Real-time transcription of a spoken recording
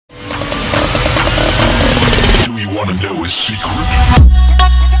wanna know his secret?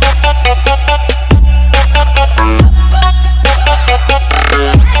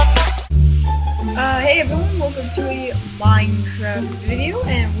 Hey everyone, welcome to a Minecraft video,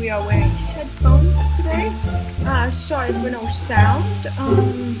 and we are wearing headphones today. Sorry for no sound.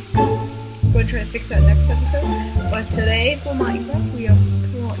 I'm going to try to fix that next episode. But today for Minecraft, we are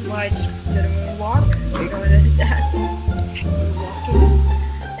literally walk. We're going to that. Walking.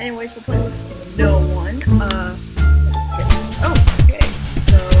 Anyways, we're playing with no one. Okay,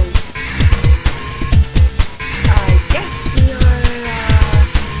 so I guess we are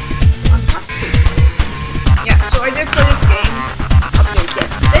on top 2. Yeah, so I did play this game update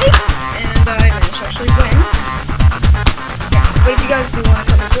yesterday, and I managed to actually win. Yeah, but if you guys do want to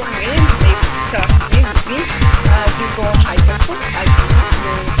come and join me, maybe talk to me with me, do go on Hypixel. I will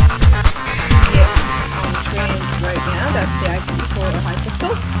be on the screen right now. That's the IP for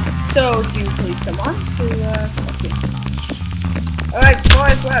Hypixel. So do please come on to okay. Alright,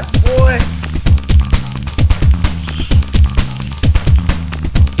 boys, what boy?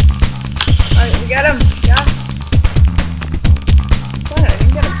 Alright, we got him. Yeah. What? I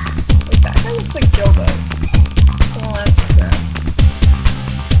didn't get him. Wait, that guy looks like Jobo. Come on, let's grab.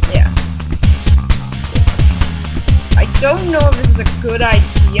 Yeah. I don't know if this is a good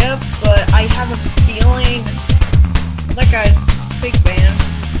idea, but I have a feeling that guy's big man.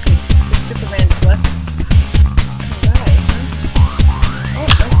 Superman's left. Alright, huh? Oh,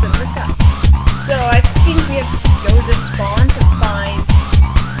 that's good. Look out. So I think we have to go to spawn to find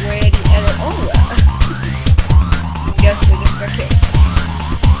where the edit. Oh, I guess they just got killed.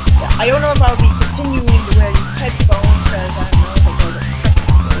 Yeah, I don't know if I'll be continuing to wear these headphones because I don't know if I'll go to the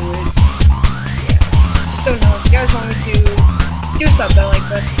second forward. Yeah, just don't know. If you guys want me to do something like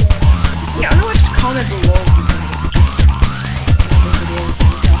that, yeah, I don't know what, just comment below if you want to do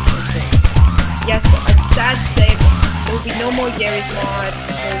another video. Yes, but I'm sad to say that there will be no more Gary's Mod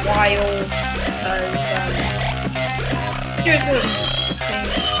for a while because here's the thing.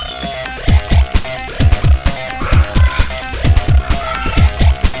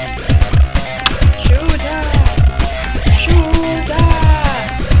 Shoot up! Shoot up!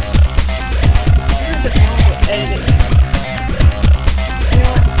 Here's the problem with editing. You know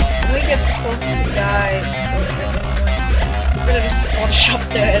what? When we get close to the guy, we're gonna just Photoshop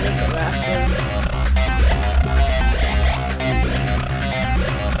their editor after.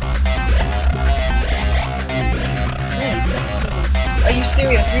 Are you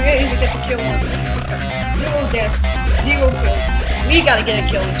serious? We really need to get the kill one. This guy. 0 deaths, 0 kills. We gotta get a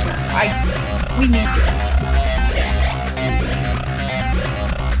kill this round. We need to. Yeah.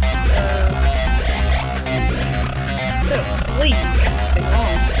 Please, get something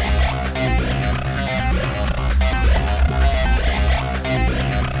wrong.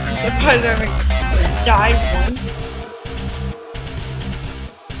 I'm surprised I ever died once.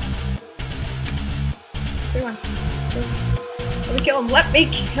 Everyone. Let me kill him. Let me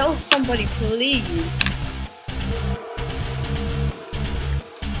kill somebody, please.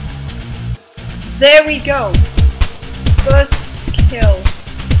 There we go. First kill.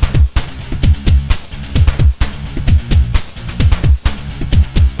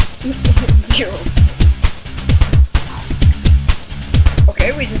 Zero.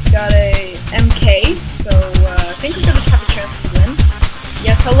 Okay, we just got a MK, so I think we're gonna have a chance to win.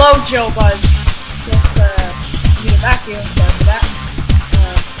 Yes, hello, Joe Buzz. Yes, need a vacuum, sorry for that.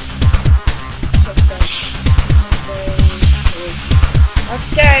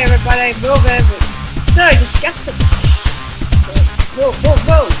 Okay, everybody, move it. So, just get some. Go, go,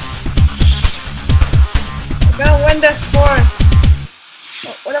 go. We're gonna win this for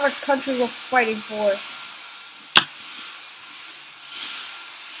whatever country we're fighting for.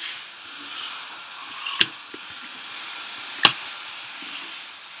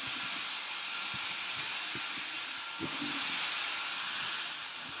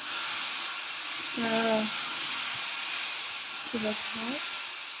 Is that hot?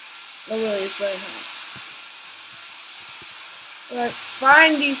 Oh, really, it's very hot. Like,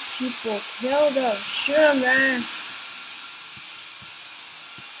 find these people, kill them, shoot them, man.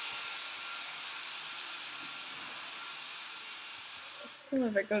 I don't know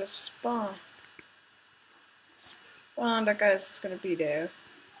if I go to spawn. Spawn, that guy's just gonna be there.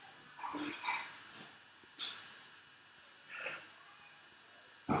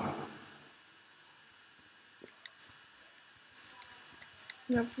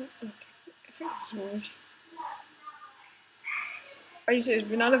 Nope. Okay. I think this is weird. Are you serious?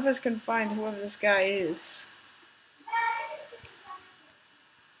 None of us can find whoever this guy is.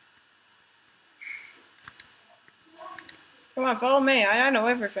 Come on, follow me. I know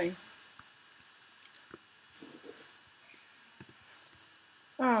everything.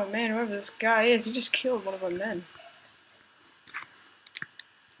 Oh man, whoever this guy is, he just killed one of our men.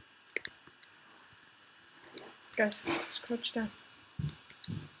 Guys, just crouch down.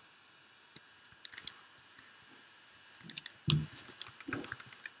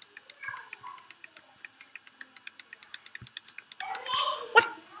 What?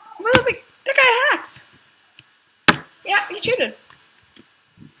 That guy hacked! Yeah, he cheated.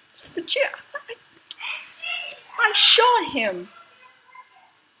 But yeah, I shot him!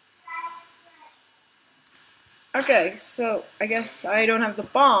 Okay, so I guess I don't have the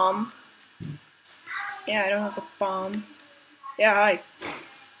bomb. Yeah, I don't have the bomb. Yeah, hi.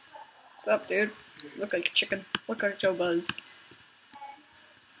 What's up, dude? Look like a chicken. Look like Joe Buzz.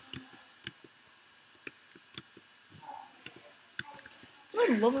 What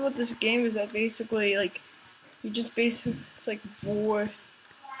I love about this game is that basically, like, you just basically, it's like war.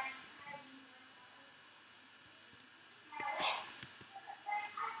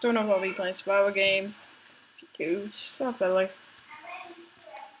 Don't know if I'll be playing survival games. Dude, it's just not better.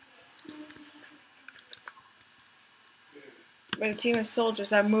 But a team of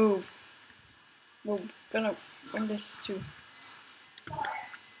soldiers that move. We're gonna win this too.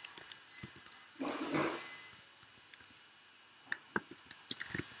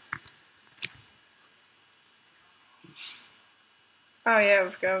 Oh yeah,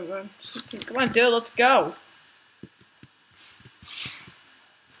 let's go. Come on, dude, let's go.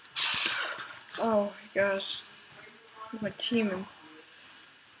 Oh my gosh. My team and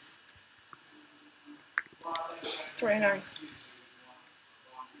 29.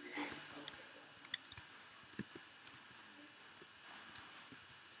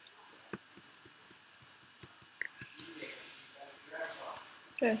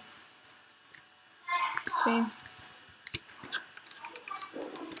 Okay. Team.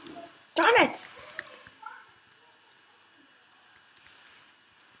 Darn it!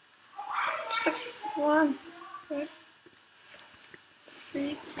 One,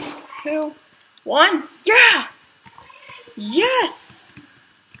 3, 2, 1. Yeah! Yes!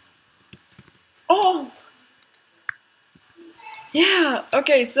 Oh! Yeah!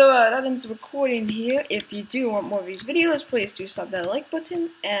 Okay, so that ends the recording here. If you do want more of these videos, please do slap that like button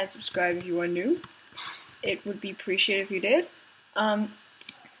and subscribe if you are new. It would be appreciated if you did.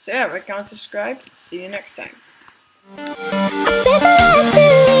 So yeah, like, comment, subscribe. See you next time.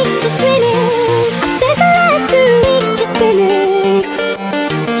 Spent the last 2 weeks just grinning.